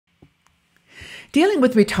Dealing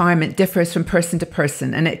with retirement differs from person to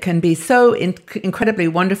person, and it can be so incredibly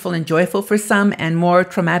wonderful and joyful for some and more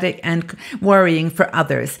traumatic and worrying for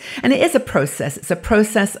others. And it is a process. It's a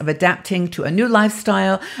process of adapting to a new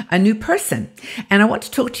lifestyle, a new person. And I want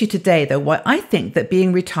to talk to you today, though, what I think that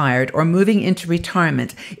being retired or moving into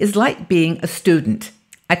retirement is like being a student.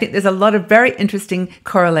 I think there's a lot of very interesting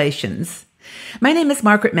correlations. My name is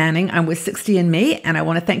Margaret Manning. I'm with 60andMe, and I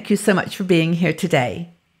want to thank you so much for being here today.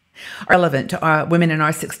 Relevant to our women in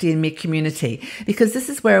our 60andMe community, because this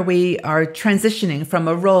is where we are transitioning from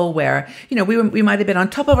a role where, we might have been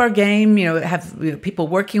on top of our game, have people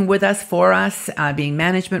working with us, for us, being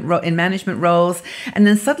in management roles, and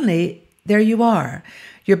then suddenly there you are.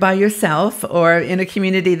 You're by yourself or in a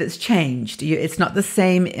community that's changed. It's not the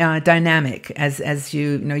same dynamic as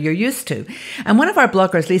you're used to. And one of our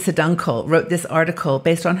bloggers, Lisa Dunkel, wrote this article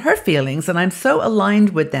based on her feelings, and I'm so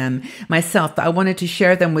aligned with them myself that I wanted to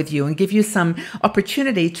share them with you and give you some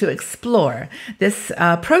opportunity to explore this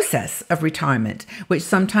process of retirement, which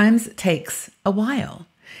sometimes takes a while.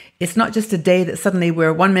 It's not just a day that suddenly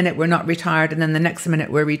one minute we're not retired and then the next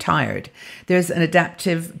minute we're retired. There's an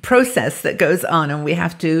adaptive process that goes on, and we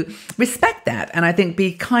have to respect that. And I think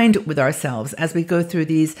be kind with ourselves as we go through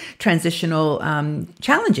these transitional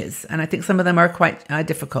challenges. And I think some of them are quite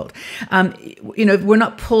difficult. We're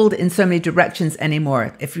not pulled in so many directions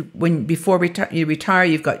anymore. Before you retire,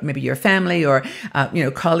 you've got maybe your family or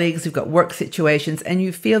colleagues, you've got work situations, and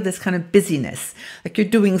you feel this kind of busyness, like you're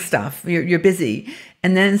doing stuff, you're busy.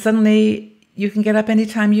 And then suddenly you can get up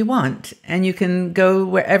anytime you want, and you can go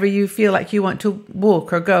wherever you feel like you want to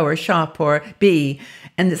walk or go or shop or be.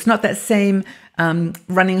 And it's not that same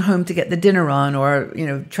running home to get the dinner on, or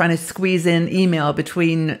trying to squeeze in email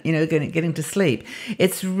between getting to sleep.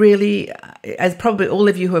 It's really, as probably all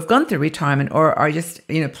of you who have gone through retirement or are just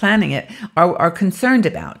planning it are concerned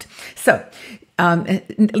about. So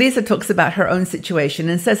Lisa talks about her own situation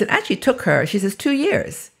and says it actually took her, she says, 2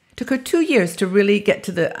 years. Took her 2 years to really get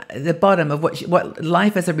to the bottom of what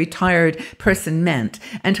life as a retired person meant,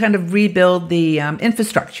 and kind of rebuild the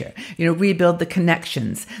infrastructure, rebuild the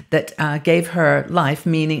connections that gave her life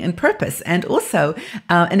meaning and purpose, and also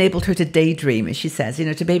enabled her to daydream, as she says,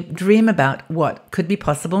 to dream about what could be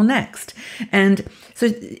possible next. And so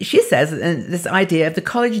she says this idea of the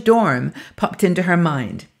college dorm popped into her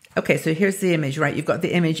mind. Okay, so here's the image, right? You've got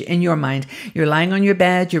the image in your mind. You're lying on your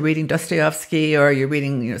bed, you're reading Dostoevsky, or you're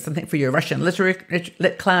reading something for your Russian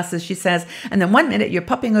lit classes, she says. And then one minute you're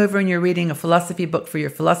popping over and you're reading a philosophy book for your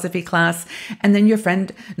philosophy class. And then your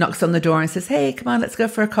friend knocks on the door and says, hey, come on, let's go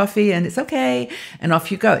for a coffee. And it's okay. And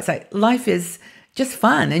off you go. It's like life is just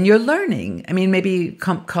fun, and you're learning. I mean, maybe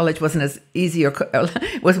college wasn't as easy or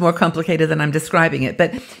was more complicated than I'm describing it.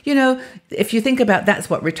 But, if you think about that's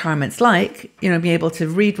what retirement's like, be able to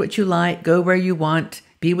read what you like, go where you want,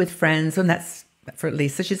 be with friends. And that's, for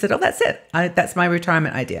Lisa, she said, oh, that's it. That's my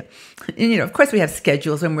retirement idea. And, of course, we have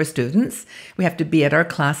schedules when we're students. We have to be at our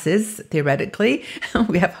classes, theoretically.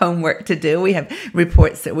 We have homework to do. We have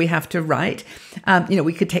reports that we have to write.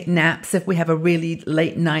 We could take naps if we have a really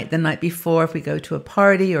late night the night before, if we go to a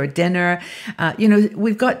party or a dinner.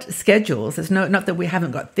 We've got schedules. It's not that we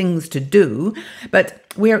haven't got things to do, but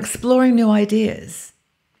we're exploring new ideas.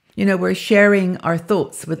 We're sharing our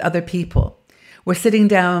thoughts with other people. We're sitting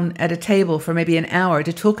down at a table for maybe an hour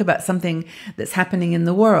to talk about something that's happening in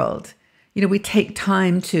the world. We take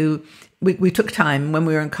time to we took time when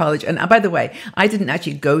we were in college. And by the way, I didn't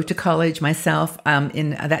actually go to college myself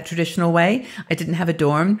in that traditional way. I didn't have a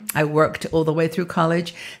dorm. I worked all the way through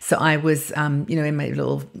college. So I was, in my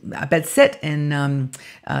little bed sit in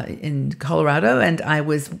Colorado, and I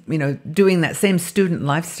was, doing that same student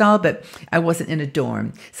lifestyle, but I wasn't in a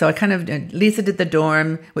dorm. So I kind of, Lisa did the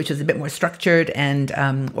dorm, which was a bit more structured and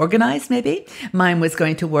organized, maybe. Mine was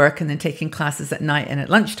going to work and then taking classes at night and at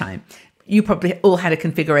lunchtime. You probably all had a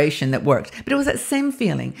configuration that worked, but it was that same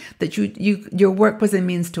feeling that your work was a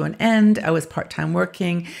means to an end. I was part-time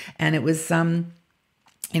working, and it was, going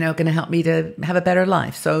to help me to have a better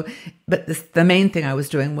life. So, but the main thing I was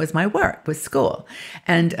doing was my work, was school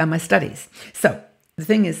and my studies. So the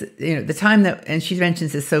thing is, the time that, and she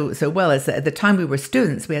mentions this so well, is that at the time we were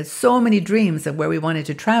students, we had so many dreams of where we wanted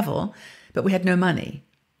to travel, but we had no money.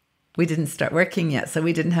 We didn't start working yet, so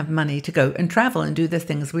we didn't have money to go and travel and do the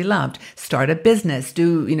things we loved, start a business,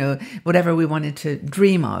 do, whatever we wanted to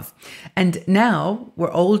dream of. And now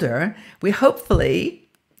we're older. We hopefully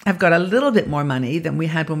have got a little bit more money than we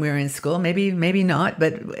had when we were in school. Maybe not,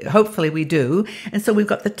 but hopefully we do. And so we've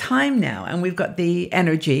got the time now, and we've got the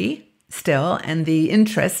energy, still and the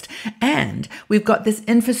interest, and we've got this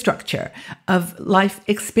infrastructure of life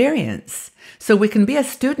experience. So we can be a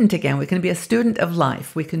student again. We can be a student of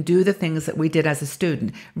life. We can do the things that we did as a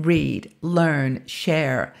student: read, learn,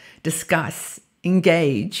 share, discuss,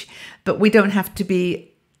 engage. But we don't have to be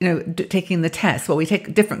taking the tests. Well, we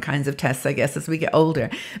take different kinds of tests, I guess, as we get older.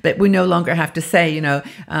 But we no longer have to say,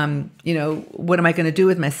 what am I going to do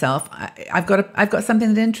with myself? I've got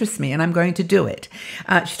something that interests me, and I'm going to do it.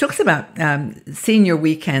 She talks about senior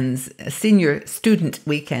weekends, senior student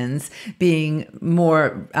weekends being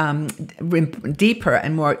more deeper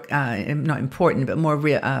and more not important, but more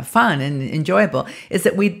fun and enjoyable. Is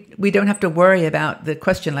that we don't have to worry about the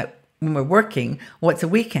question, like when we're working, what's a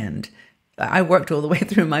weekend? I worked all the way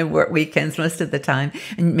through my work weekends most of the time,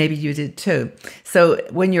 and maybe you did too. So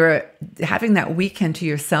when you're having that weekend to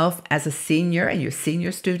yourself as a senior in your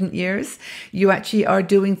senior student years, you actually are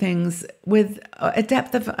doing things with a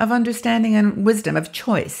depth of understanding and wisdom, of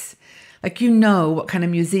choice. Like, what kind of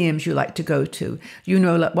museums you like to go to.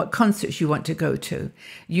 What concerts you want to go to.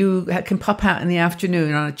 You can pop out in the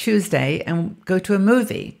afternoon on a Tuesday and go to a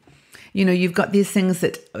movie. You've got these things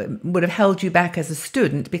that would have held you back as a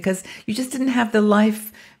student because you just didn't have the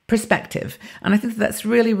life perspective. And I think that's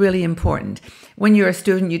really, really important. When you're a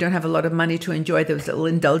student, you don't have a lot of money to enjoy those little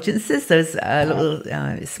indulgences, those little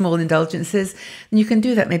small indulgences. And you can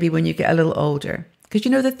do that maybe when you get a little older, because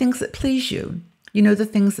the things that please you. The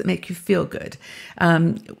things that make you feel good.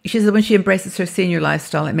 She says when she embraces her senior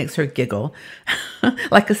lifestyle, it makes her giggle.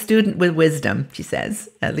 Like a student with wisdom, she says,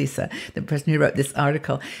 Lisa, the person who wrote this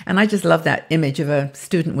article. And I just love that image of a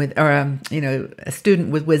student with, a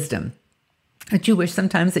student with wisdom. Don't you wish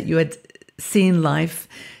sometimes that you had seen life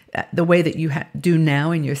the way that you do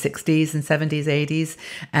now in your 60s and 70s, 80s,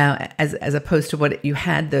 as opposed to what you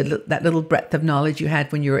had, that little breadth of knowledge you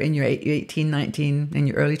had when you were in your 18, 19, in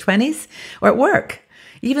your early 20s, or at work.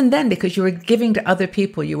 Even then, because you were giving to other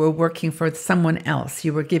people, you were working for someone else,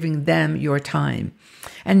 you were giving them your time.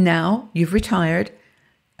 And now you've retired.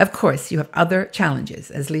 Of course, you have other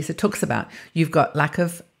challenges, as Lisa talks about. You've got lack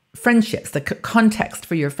of friendships. The context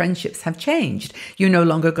for your friendships have changed. You're no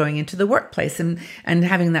longer going into the workplace and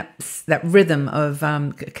having that rhythm of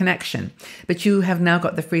connection. But you have now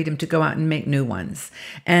got the freedom to go out and make new ones.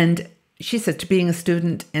 And she said, to being a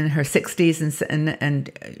student in her 60s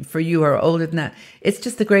and for you who are older than that, it's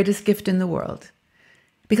just the greatest gift in the world.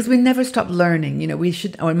 Because we never stop learning. We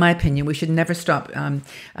should, or in my opinion, we should never stop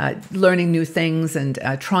learning new things and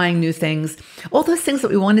trying new things. All those things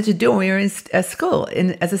that we wanted to do when we were in school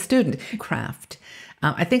as a student. Craft.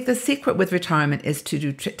 I think the secret with retirement is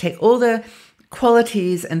to take all the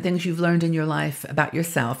qualities and things you've learned in your life about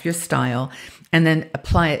yourself, your style, and then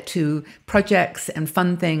apply it to projects and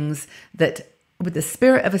fun things that, with the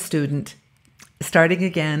spirit of a student, starting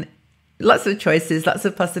again. Lots of choices, lots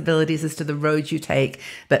of possibilities as to the road you take,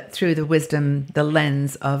 but through the wisdom, the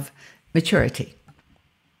lens of maturity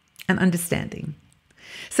and understanding.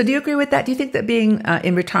 So do you agree with that? Do you think that being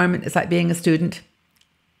in retirement is like being a student?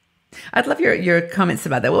 I'd love your comments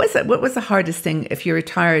about that. What was the hardest thing, if you're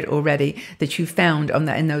retired already, that you found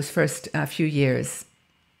in those first few years?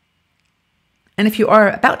 And if you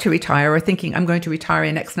are about to retire or thinking, I'm going to retire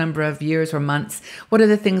in X number of years or months, what are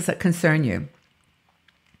the things that concern you?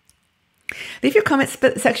 Leave your comments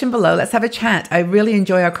section below. Let's have a chat. I really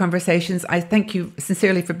enjoy our conversations. I thank you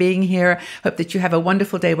sincerely for being here. Hope that you have a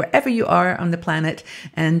wonderful day wherever you are on the planet.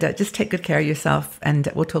 And just take good care of yourself. And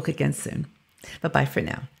we'll talk again soon. Bye-bye for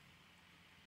now.